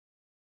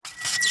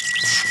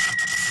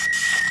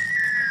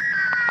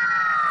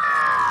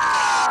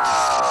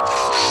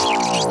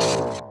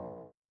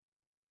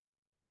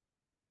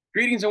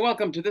Greetings and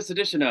welcome to this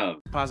edition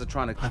of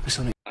Positronic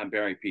Hypersonic. I'm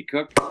Barry P.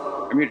 Cook.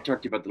 I'm here to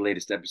talk to you about the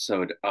latest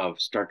episode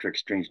of Star Trek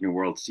Strange New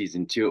Worlds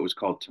Season 2. It was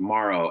called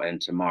Tomorrow and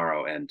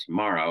Tomorrow and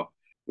Tomorrow,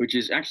 which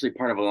is actually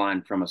part of a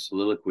line from a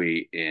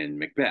soliloquy in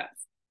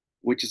Macbeth,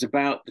 which is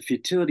about the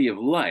futility of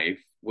life,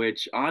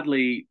 which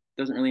oddly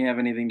doesn't really have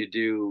anything to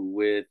do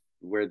with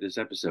where this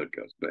episode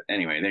goes. But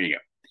anyway, there you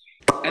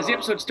go. As the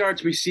episode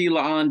starts, we see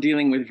La'an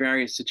dealing with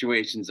various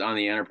situations on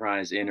the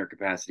Enterprise in her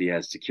capacity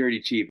as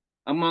security chief,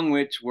 among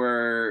which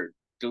were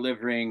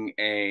delivering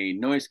a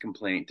noise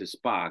complaint to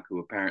Spock, who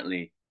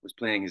apparently was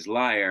playing his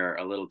lyre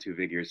a little too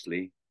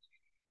vigorously,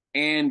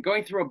 and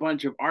going through a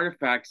bunch of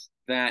artifacts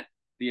that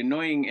the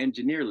annoying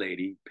engineer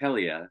lady,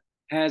 Pelia,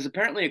 has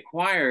apparently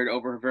acquired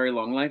over her very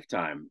long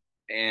lifetime,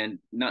 and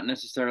not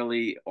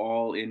necessarily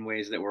all in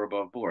ways that were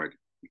above board.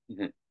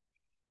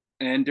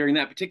 And during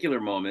that particular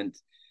moment,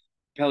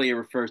 Pelia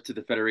refers to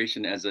the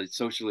Federation as a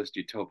socialist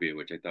utopia,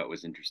 which I thought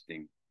was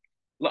interesting.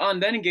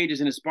 La'an then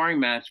engages in a sparring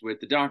match with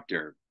the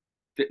doctor,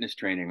 fitness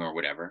training or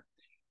whatever,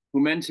 who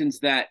mentions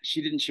that she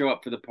didn't show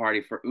up for the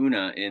party for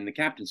Una in the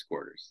captain's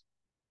quarters.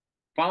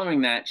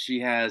 Following that,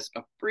 she has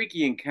a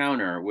freaky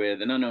encounter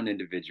with an unknown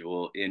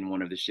individual in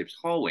one of the ship's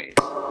hallways,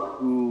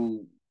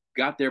 who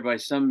got there by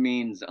some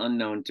means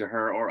unknown to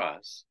her or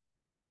us,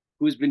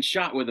 who's been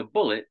shot with a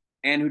bullet,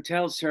 and who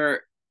tells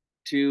her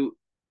to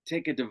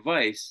take a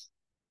device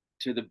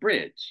to the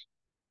bridge.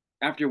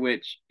 After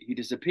which, he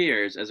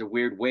disappears as a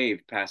weird wave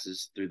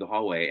passes through the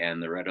hallway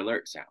and the red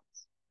alert sounds.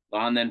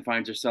 La'an then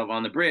finds herself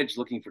on the bridge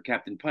looking for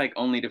Captain Pike,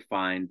 only to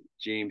find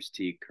James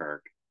T.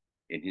 Kirk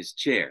in his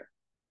chair.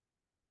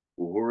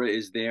 Uhura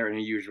is there in her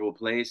usual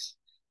place,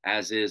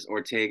 as is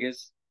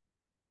Ortega's.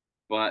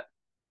 But,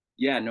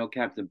 yeah, no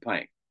Captain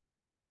Pike.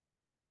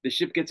 The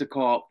ship gets a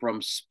call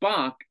from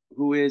Spock,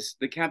 who is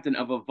the captain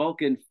of a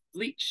Vulcan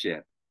fleet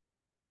ship,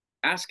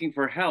 asking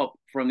for help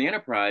from the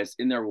Enterprise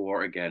in their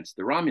war against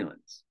the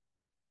Romulans.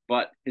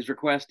 But his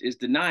request is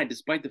denied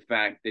despite the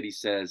fact that he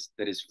says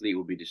that his fleet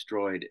will be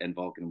destroyed and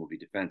Vulcan will be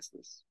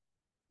defenseless.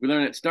 We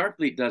learn that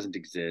Starfleet doesn't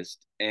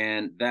exist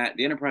and that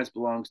the Enterprise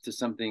belongs to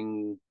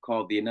something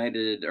called the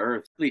United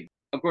Earth Fleet.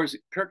 Of course,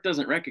 Kirk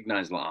doesn't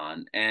recognize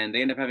La'an, and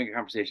they end up having a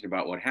conversation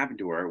about what happened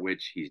to her,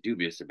 which he's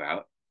dubious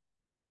about,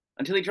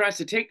 until he tries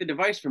to take the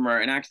device from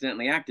her and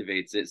accidentally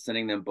activates it,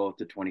 sending them both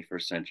to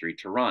 21st century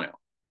Toronto.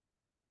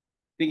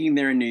 Thinking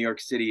they're in New York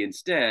City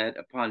instead,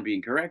 upon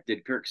being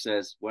corrected, Kirk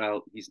says,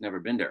 well, he's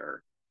never been to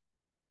Earth,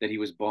 that he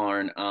was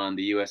born on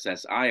the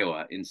USS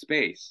Iowa in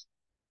space.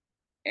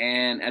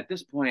 And at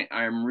this point,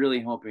 I'm really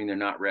hoping they're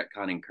not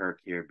retconning Kirk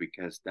here,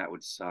 because that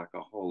would suck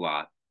a whole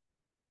lot.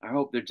 I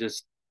hope they're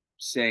just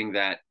saying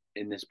that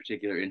in this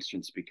particular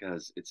instance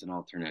because it's an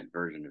alternate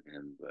version of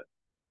him, but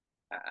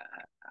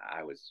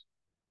I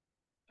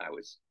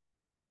was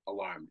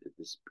alarmed at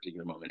this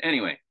particular moment.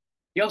 Anyway,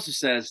 he also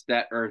says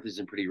that Earth is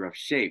in pretty rough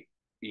shape,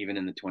 even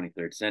in the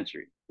 23rd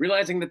century.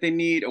 Realizing that they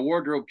need a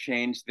wardrobe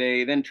change,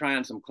 they then try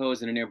on some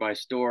clothes in a nearby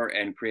store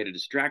and create a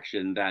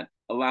distraction that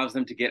allows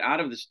them to get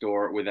out of the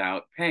store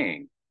without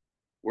paying,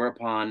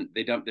 whereupon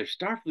they dump their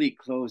Starfleet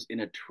clothes in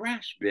a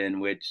trash bin,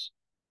 which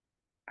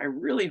I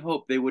really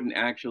hope they wouldn't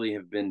actually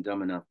have been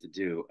dumb enough to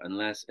do,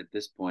 unless at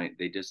this point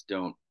they just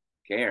don't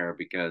care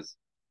because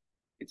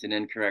it's an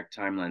incorrect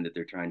timeline that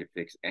they're trying to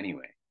fix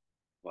anyway.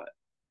 But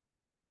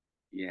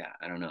yeah,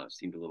 I don't know. It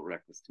seemed a little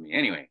reckless to me.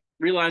 Anyway,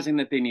 realizing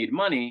that they need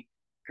money,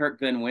 Kirk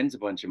then wins a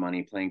bunch of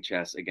money playing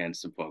chess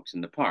against some folks in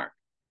the park.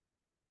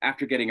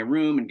 After getting a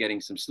room and getting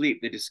some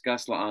sleep, they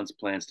discuss La'an's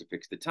plans to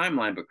fix the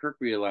timeline, but Kirk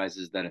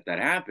realizes that if that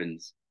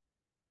happens,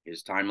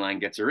 his timeline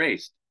gets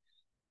erased.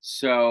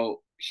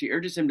 So she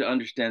urges him to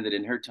understand that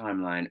in her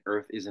timeline,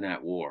 Earth isn't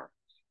at war,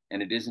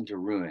 and it isn't a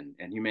ruin,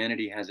 and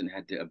humanity hasn't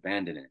had to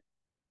abandon it,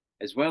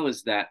 as well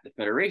as that the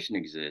Federation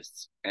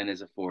exists and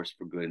is a force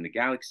for good in the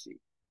galaxy.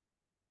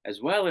 As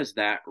well as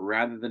that,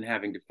 rather than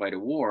having to fight a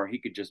war, he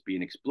could just be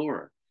an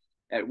explorer.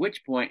 At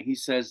which point he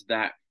says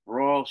that, for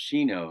all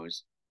she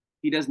knows,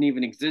 he doesn't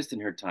even exist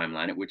in her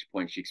timeline, at which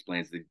point she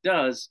explains that he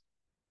does,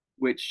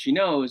 which she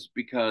knows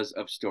because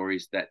of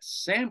stories that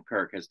Sam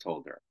Kirk has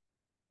told her,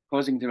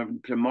 causing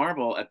him to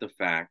marvel at the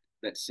fact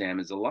that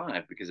Sam is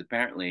alive, because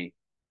apparently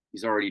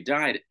he's already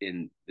died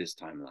in this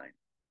timeline,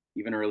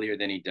 even earlier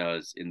than he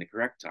does in the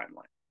correct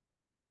timeline.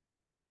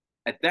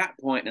 At that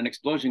point, an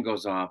explosion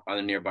goes off on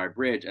a nearby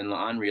bridge, and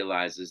La'an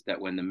realizes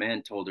that when the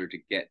man told her to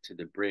get to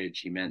the bridge,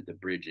 he meant the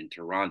bridge in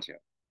Toronto,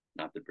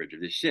 not the bridge of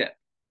the ship.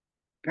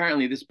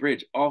 Apparently, this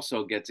bridge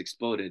also gets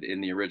exploded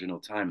in the original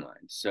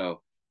timeline,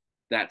 so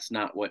that's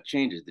not what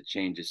changes. The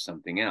change is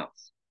something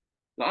else.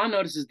 La'an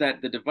notices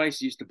that the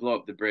device used to blow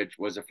up the bridge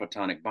was a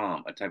photonic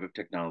bomb, a type of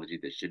technology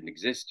that shouldn't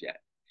exist yet.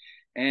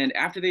 And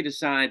after they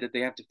decide that they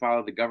have to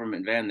follow the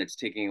government van that's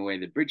taking away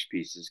the bridge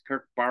pieces,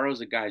 Kirk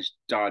borrows a guy's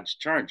Dodge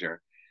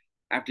Charger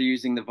after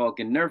using the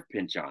Vulcan nerve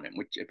pinch on him,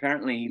 which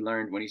apparently he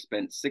learned when he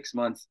spent 6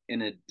 months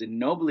in a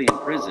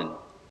Denoblian prison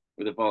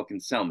with a Vulcan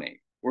cellmate,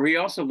 where he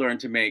also learned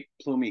to make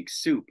plomeek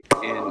soup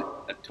in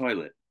a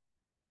toilet.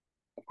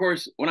 Of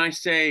course, when I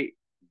say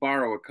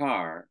borrow a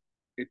car,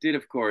 it did,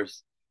 of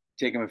course,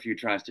 take him a few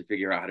tries to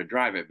figure out how to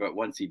drive it, but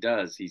once he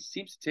does, he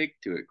seems to take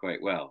to it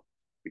quite well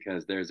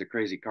because there's a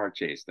crazy car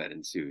chase that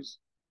ensues.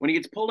 When he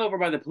gets pulled over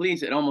by the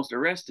police and almost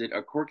arrested,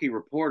 a quirky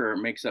reporter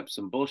makes up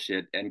some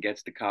bullshit and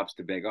gets the cops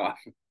to beg off.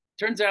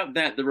 Turns out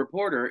that the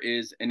reporter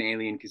is an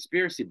alien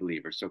conspiracy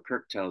believer, so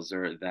Kirk tells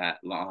her that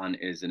La'an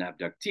is an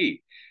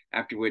abductee,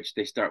 after which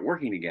they start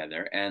working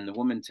together, and the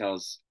woman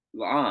tells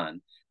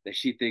La'an that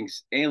she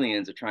thinks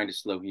aliens are trying to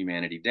slow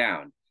humanity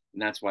down,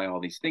 and that's why all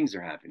these things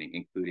are happening,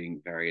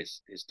 including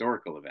various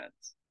historical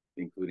events,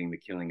 including the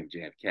killing of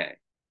JFK.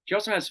 She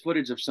also has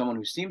footage of someone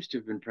who seems to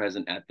have been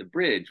present at the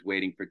bridge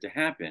waiting for it to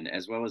happen,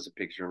 as well as a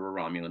picture of a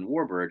Romulan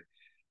warbird,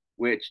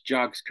 which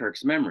jogs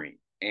Kirk's memory.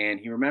 And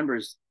he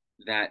remembers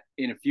that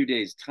in a few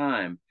days'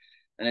 time,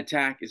 an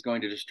attack is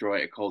going to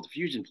destroy a cold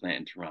fusion plant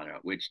in Toronto,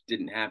 which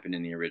didn't happen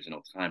in the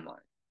original timeline.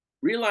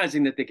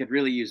 Realizing that they could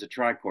really use a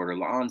tricorder,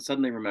 La'an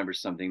suddenly remembers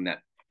something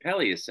that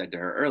Pelia said to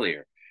her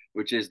earlier,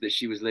 which is that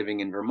she was living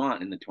in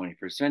Vermont in the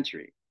 21st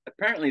century.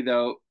 Apparently,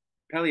 though,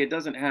 Pelia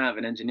doesn't have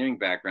an engineering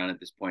background at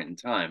this point in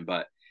time,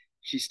 but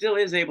she still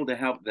is able to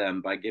help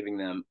them by giving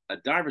them a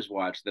diver's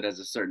watch that has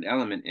a certain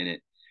element in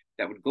it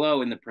that would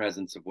glow in the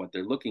presence of what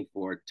they're looking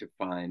for to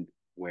find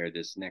where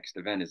this next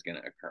event is going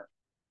to occur.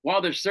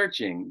 While they're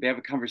searching, they have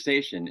a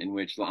conversation in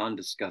which La'an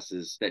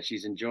discusses that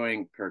she's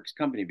enjoying Kirk's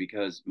company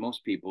because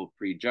most people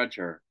prejudge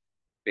her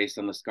based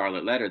on the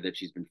scarlet letter that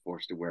she's been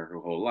forced to wear her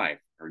whole life,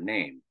 her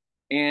name.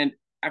 And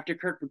after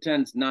Kirk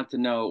pretends not to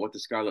know what the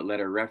scarlet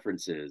letter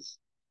references,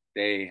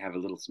 they have a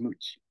little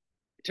smooch.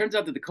 It turns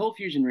out that the cold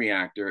fusion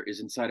reactor is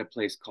inside a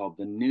place called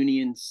the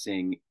Noonien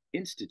Singh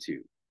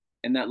Institute,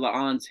 and that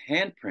La'an's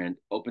handprint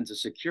opens a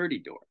security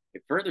door.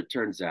 It further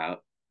turns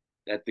out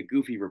that the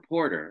goofy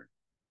reporter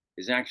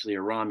is actually a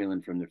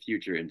Romulan from the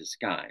future in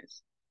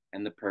disguise,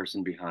 and the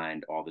person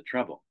behind all the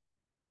trouble.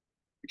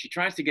 When she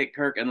tries to get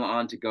Kirk and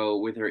La'an to go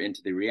with her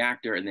into the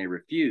reactor and they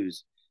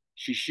refuse,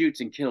 she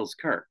shoots and kills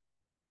Kirk,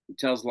 who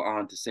tells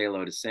La'an to say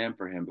hello to Sam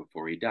for him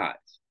before he dies.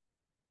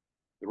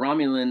 The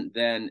Romulan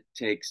then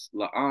takes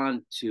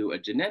La'an to a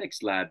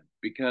genetics lab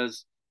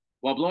because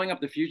while blowing up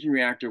the fusion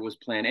reactor was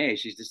plan A,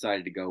 she's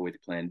decided to go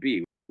with plan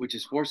B, which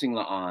is forcing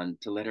La'an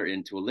to let her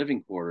into a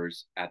living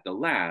quarters at the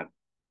lab,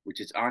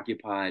 which is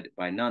occupied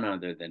by none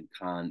other than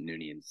Khan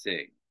Noonien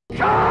Singh,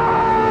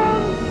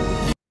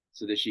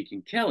 so that she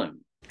can kill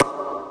him.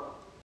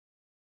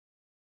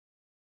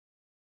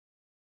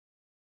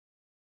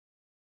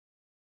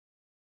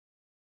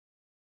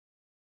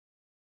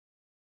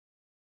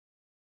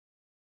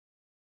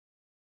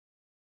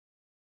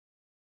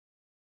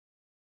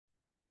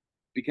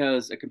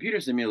 Because a computer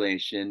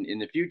simulation in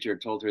the future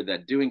told her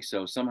that doing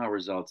so somehow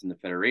results in the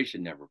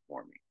Federation never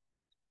forming,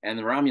 and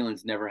the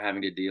Romulans never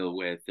having to deal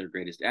with their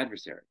greatest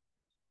adversary.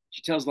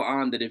 She tells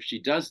La'an that if she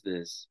does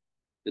this,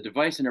 the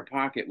device in her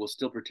pocket will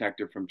still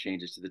protect her from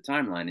changes to the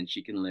timeline, and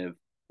she can live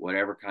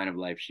whatever kind of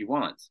life she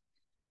wants,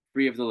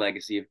 free of the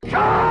legacy of.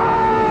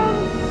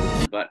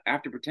 But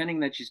after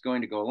pretending that she's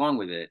going to go along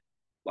with it,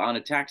 La'an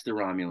attacks the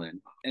Romulan,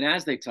 and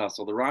as they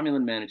tussle, the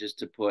Romulan manages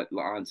to put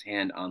La'an's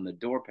hand on the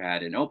door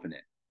pad and open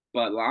it.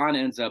 But La'an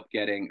ends up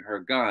getting her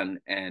gun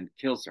and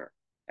kills her,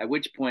 at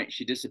which point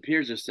she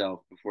disappears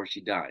herself before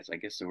she dies, I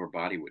guess so her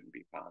body wouldn't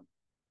be found.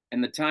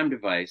 And the time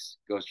device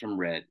goes from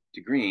red to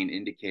green,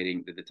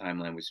 indicating that the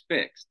timeline was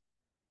fixed.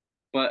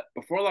 But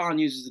before La'an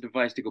uses the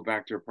device to go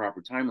back to her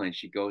proper timeline,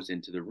 she goes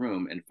into the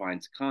room and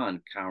finds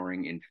Khan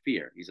cowering in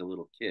fear. He's a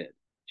little kid.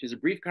 She has a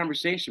brief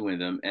conversation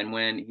with him, and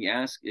when he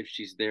asks if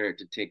she's there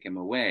to take him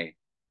away,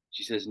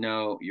 she says,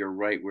 "No, you're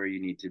right where you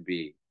need to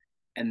be."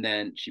 And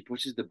then she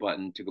pushes the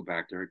button to go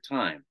back to her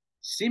time,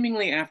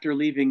 seemingly after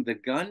leaving the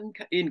gun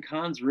in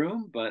Khan's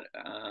room, but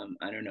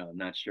I don't know. I'm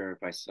not sure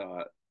if I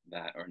saw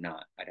that or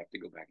not. I'd have to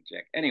go back and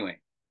check. Anyway,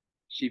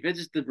 she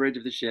visits the bridge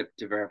of the ship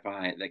to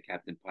verify that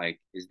Captain Pike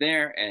is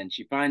there, and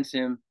she finds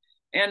him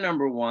and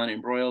number one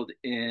embroiled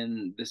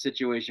in the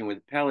situation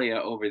with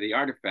Pelia over the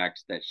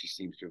artifacts that she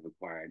seems to have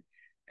acquired,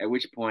 at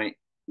which point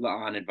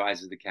La'an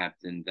advises the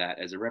captain that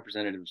as a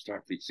representative of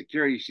Starfleet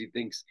security, she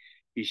thinks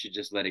he should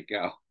just let it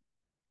go.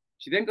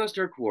 She then goes to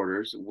her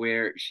quarters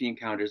where she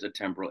encounters a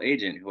temporal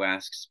agent who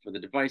asks for the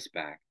device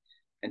back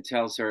and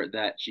tells her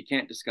that she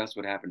can't discuss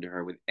what happened to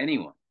her with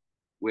anyone,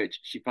 which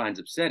she finds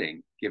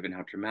upsetting given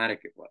how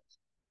traumatic it was.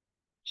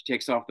 She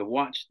takes off the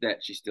watch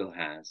that she still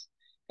has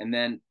and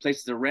then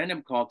places a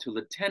random call to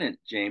Lieutenant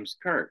James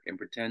Kirk and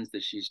pretends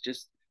that she's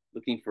just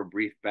looking for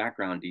brief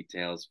background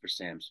details for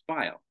Sam's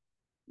file,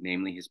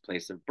 namely his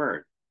place of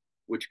birth,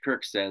 which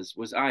Kirk says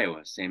was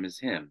Iowa, same as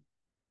him,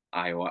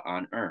 Iowa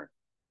on Earth.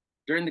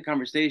 During the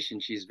conversation,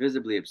 she's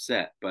visibly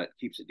upset, but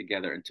keeps it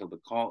together until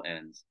the call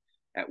ends,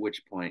 at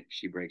which point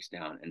she breaks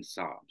down and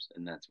sobs,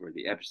 and that's where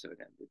the episode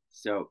ended.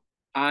 So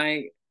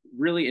I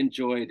really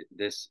enjoyed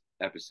this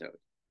episode.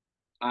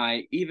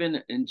 I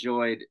even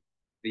enjoyed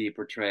the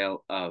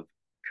portrayal of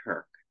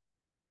Kirk.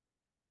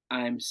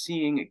 I'm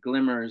seeing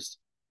glimmers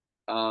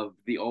of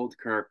the old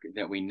Kirk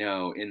that we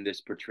know in this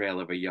portrayal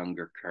of a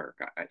younger Kirk.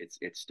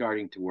 It's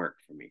starting to work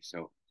for me.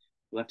 So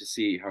we'll have to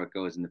see how it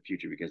goes in the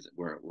future because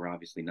we're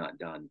obviously not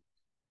done.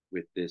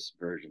 with this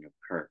version of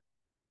Kirk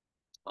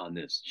on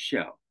this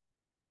show.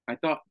 I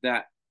thought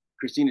that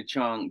Christina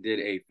Chong did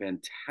a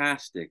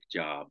fantastic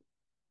job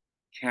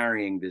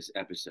carrying this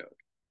episode.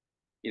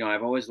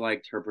 I've always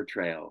liked her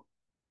portrayal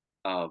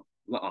of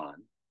La'an,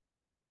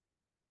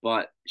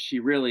 but she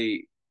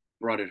really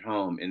brought it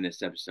home in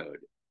this episode.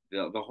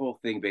 The whole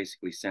thing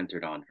basically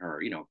centered on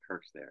her.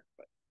 Kirk's there,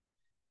 but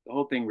the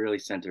whole thing really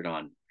centered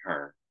on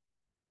her,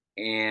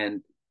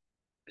 and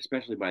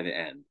especially by the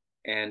end.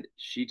 And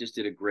she just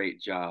did a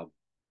great job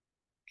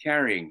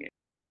carrying it.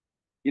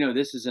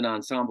 This is an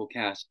ensemble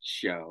cast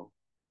show,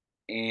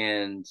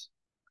 and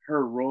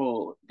her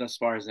role thus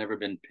far has never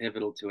been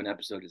pivotal to an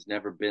episode, has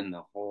never been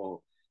the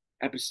whole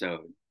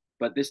episode,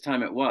 but this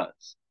time it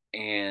was.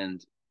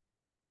 And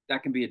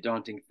that can be a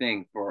daunting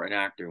thing for an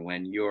actor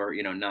when you're,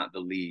 not the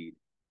lead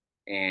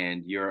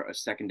and you're a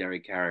secondary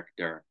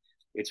character.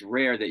 It's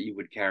rare that you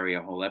would carry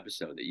a whole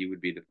episode, that you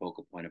would be the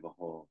focal point of a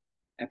whole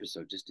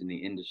episode just in the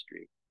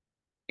industry.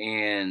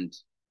 And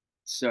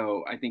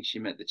so I think she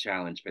met the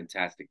challenge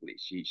fantastically.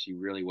 She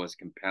really was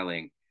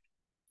compelling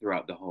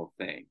throughout the whole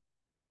thing.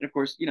 And of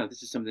course,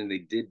 this is something they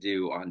did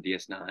do on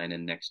DS9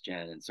 and Next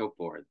Gen and so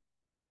forth.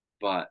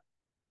 But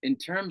in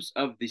terms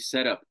of the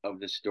setup of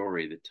the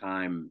story, the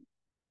time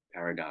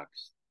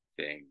paradox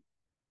thing,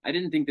 I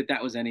didn't think that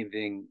that was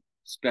anything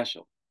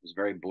special. It was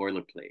very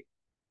boilerplate.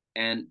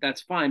 And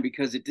that's fine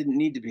because it didn't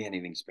need to be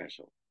anything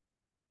special.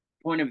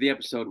 The point of the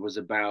episode was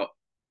about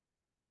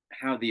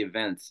how the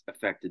events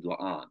affected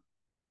La'an,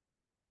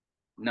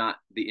 not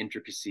the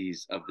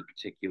intricacies of the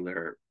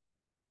particular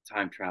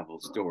time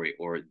travel story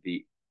or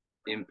the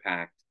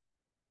impact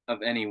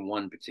of any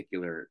one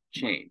particular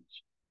change,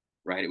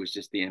 right? It was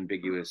just the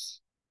ambiguous,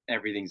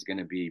 everything's going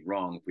to be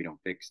wrong if we don't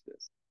fix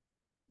this,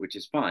 which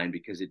is fine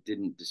because it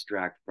didn't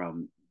distract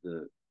from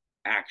the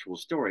actual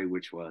story,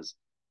 which was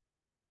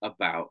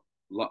about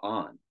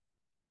La'an.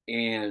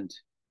 And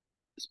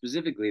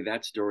specifically,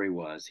 that story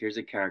was, here's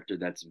a character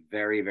that's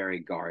very, very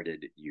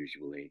guarded,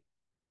 usually,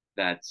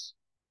 that's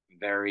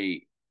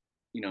very,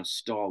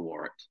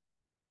 stalwart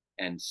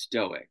and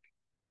stoic,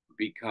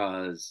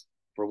 because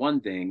for one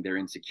thing, their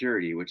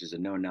insecurity, which is a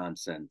no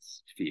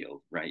nonsense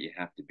field, right? You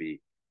have to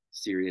be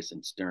serious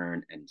and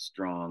stern and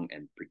strong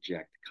and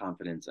project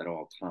confidence at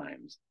all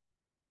times.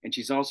 And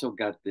she's also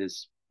got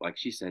this, like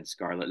she said,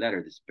 scarlet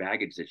letter, this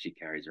baggage that she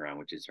carries around,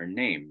 which is her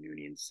name,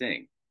 Noonien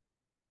Singh,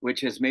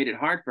 which has made it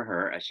hard for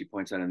her, as she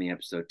points out in the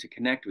episode, to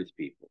connect with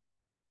people.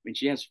 I mean,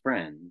 she has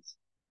friends,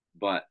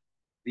 but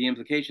the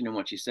implication in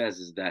what she says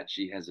is that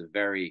she has a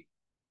very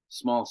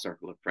small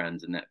circle of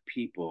friends and that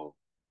people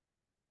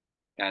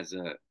as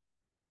a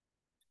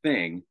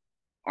thing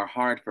are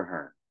hard for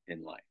her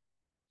in life.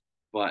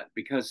 But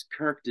because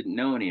Kirk didn't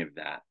know any of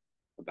that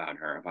about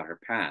her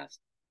past,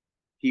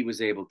 he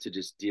was able to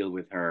just deal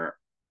with her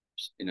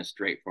in a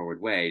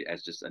straightforward way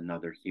as just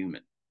another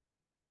human,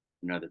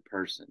 another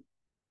person.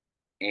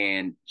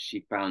 And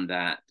she found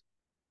that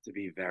to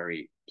be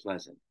very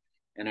pleasant.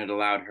 And it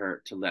allowed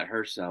her to let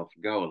herself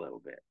go a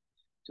little bit,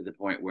 to the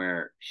point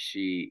where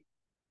she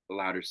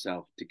allowed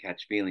herself to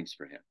catch feelings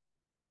for him.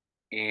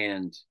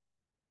 And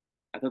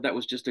I thought that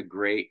was just a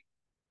great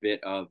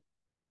bit of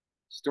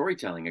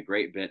storytelling, a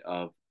great bit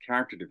of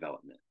character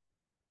development.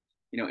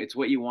 It's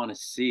what you want to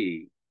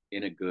see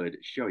in a good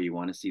show. You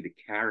want to see the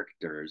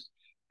characters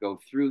go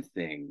through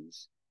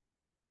things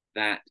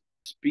that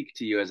speak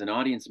to you as an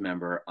audience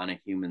member on a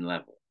human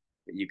level,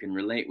 that you can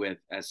relate with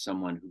as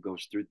someone who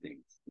goes through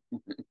things,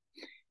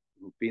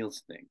 who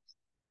feels things.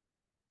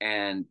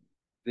 And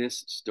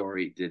this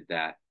story did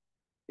that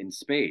in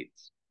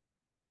spades.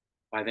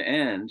 By the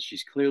end,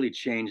 she's clearly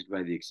changed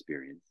by the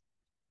experience.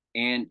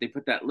 And they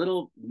put that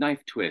little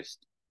knife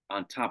twist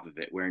on top of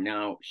it, where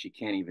now she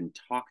can't even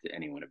talk to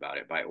anyone about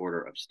it by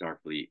order of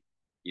Starfleet,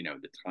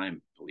 the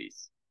time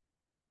police,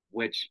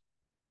 which,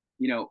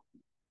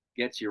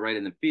 gets you right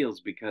in the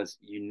feels because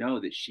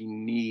that she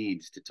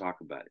needs to talk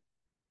about it.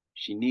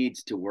 She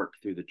needs to work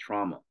through the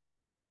trauma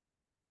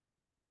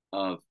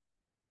of,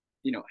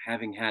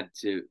 having had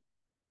to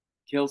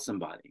kill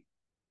somebody,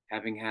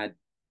 having had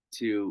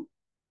to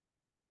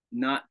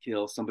not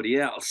kill somebody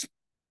else,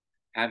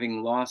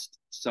 having lost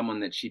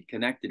someone that she'd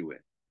connected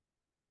with,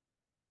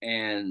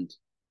 and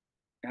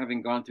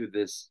having gone through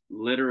this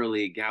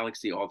literally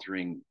galaxy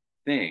altering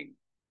thing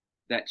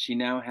that she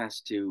now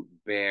has to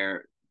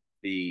bear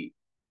the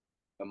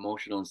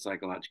emotional and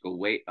psychological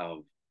weight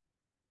of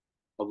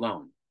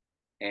alone.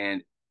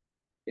 And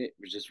it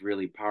was just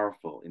really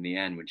powerful in the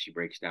end when she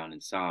breaks down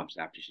and sobs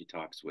after she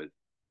talks with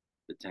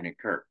Lieutenant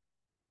Kirk.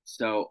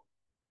 So,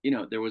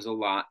 there was a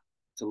lot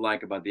to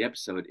like about the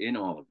episode in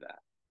all of that.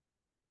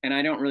 And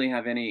I don't really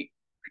have any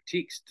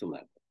critiques to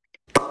level.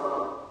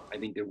 I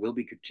think there will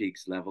be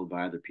critiques leveled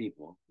by other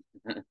people.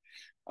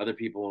 Other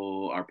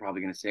people are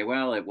probably going to say,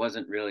 well, it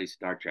wasn't really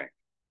Star Trek.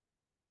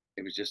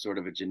 It was just sort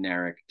of a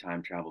generic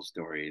time travel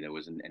story. There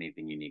wasn't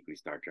anything uniquely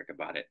Star Trek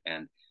about it.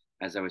 And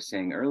as I was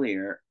saying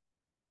earlier,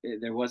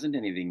 there wasn't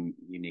anything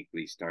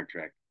uniquely Star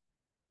Trek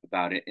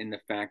about it in the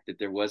fact that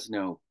there was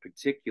no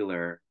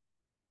particular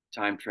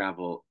time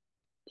travel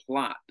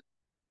plot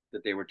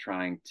that they were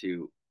trying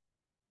to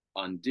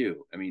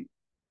undo. I mean,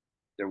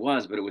 there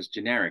was, but it was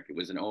generic. It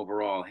was an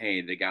overall,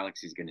 hey, the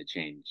galaxy's going to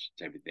change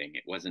type of thing.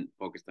 It wasn't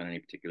focused on any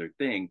particular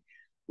thing,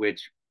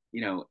 which,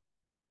 you know,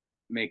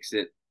 makes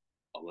it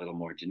a little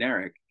more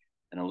generic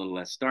and a little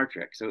less Star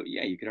Trek. So,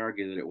 yeah, you could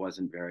argue that it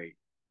wasn't very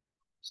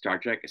Star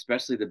Trek,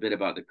 especially the bit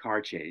about the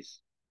car chase,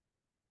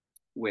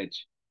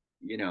 which,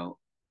 you know,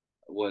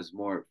 was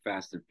more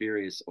Fast and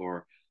Furious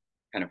or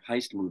kind of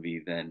heist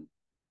movie than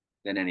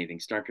anything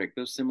Star Trek.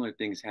 Those similar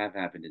things have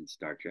happened in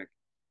Star Trek,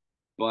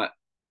 but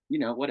you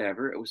know,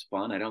 whatever. It was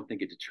fun. I don't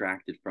think it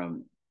detracted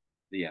from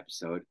the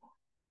episode.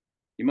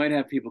 You might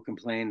have people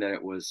complain that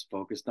it was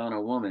focused on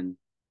a woman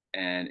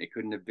and it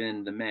couldn't have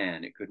been the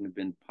man. It couldn't have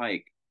been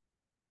Pike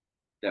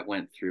that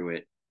went through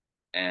it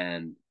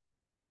and,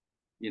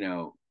 you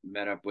know,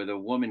 met up with a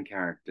woman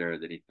character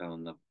that he fell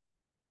in love.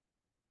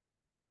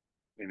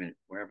 Wait a minute,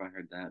 where have I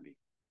heard that be?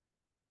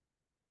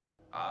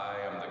 I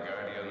am the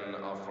guardian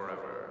of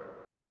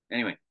forever.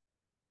 Anyway,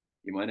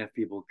 you might have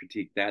people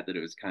critique that it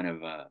was kind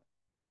of a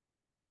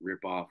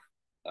rip off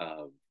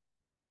of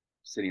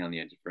City on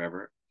the Edge of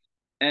Forever.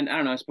 And I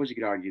don't know, I suppose you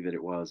could argue that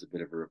it was a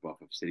bit of a rip off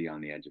of City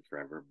on the Edge of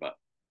Forever, but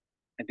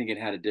I think it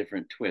had a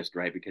different twist,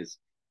 right? Because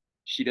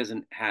she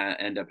doesn't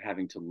end up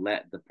having to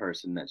let the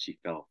person that she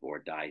fell for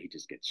die. He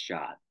just gets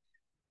shot.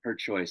 Her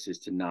choice is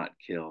to not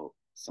kill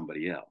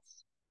somebody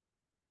else.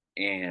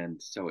 And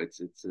so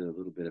it's a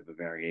little bit of a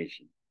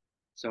variation.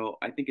 So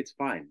I think it's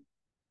fine.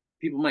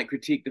 People might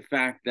critique the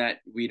fact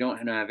that we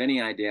don't have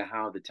any idea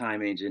how the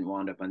time agent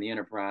wound up on the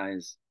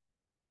Enterprise.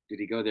 Did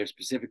he go there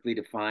specifically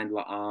to find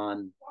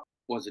La'an?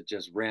 Was it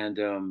just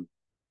random?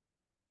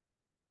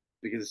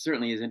 Because it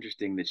certainly is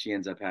interesting that she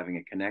ends up having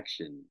a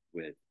connection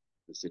with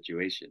the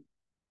situation.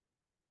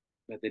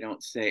 But they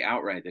don't say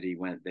outright that he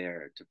went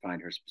there to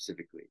find her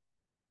specifically.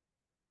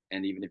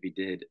 And even if he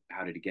did,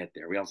 how did he get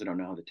there? We also don't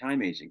know how the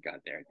time agent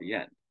got there at the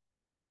end.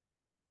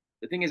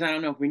 The thing is, I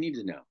don't know if we need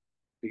to know,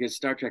 because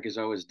Star Trek has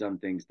always done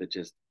things that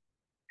just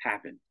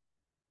happen.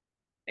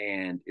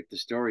 And if the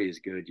story is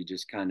good, you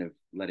just kind of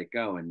let it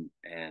go and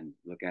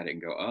look at it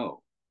and go,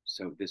 oh,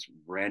 so this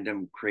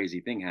random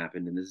crazy thing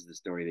happened, and this is the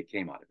story that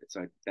came out of it.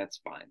 So that's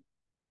fine.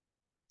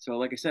 So,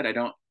 like I said, I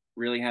don't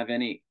really have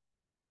any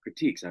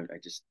critiques. I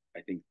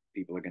think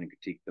people are going to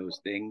critique those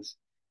things,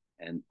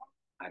 and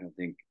I don't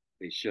think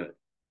they should.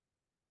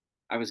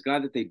 I was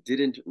glad that they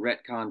didn't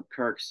retcon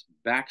Kirk's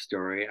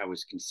backstory. I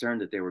was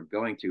concerned that they were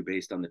going to,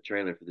 based on the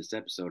trailer for this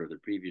episode or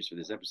the previews for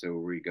this episode,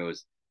 where he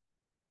goes,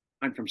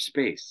 I'm from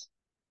space.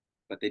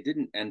 But they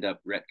didn't end up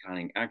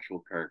retconning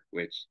actual Kirk,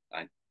 which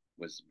I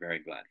was very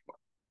glad for.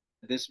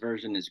 This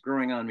version is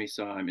growing on me,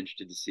 so I'm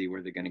interested to see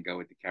where they're going to go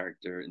with the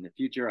character in the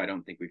future. I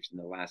don't think we've seen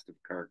the last of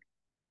Kirk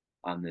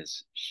on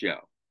this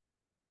show.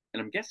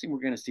 And I'm guessing we're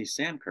going to see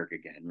Sam Kirk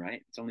again,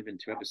 right? It's only been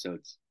 2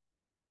 episodes.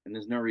 And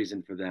there's no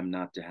reason for them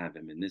not to have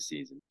him in this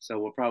season. So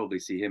we'll probably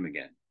see him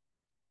again.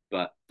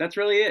 But that's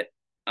really it.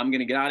 I'm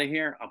going to get out of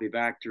here. I'll be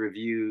back to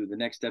review the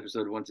next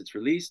episode once it's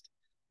released.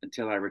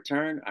 Until I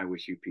return, I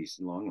wish you peace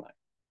and long life.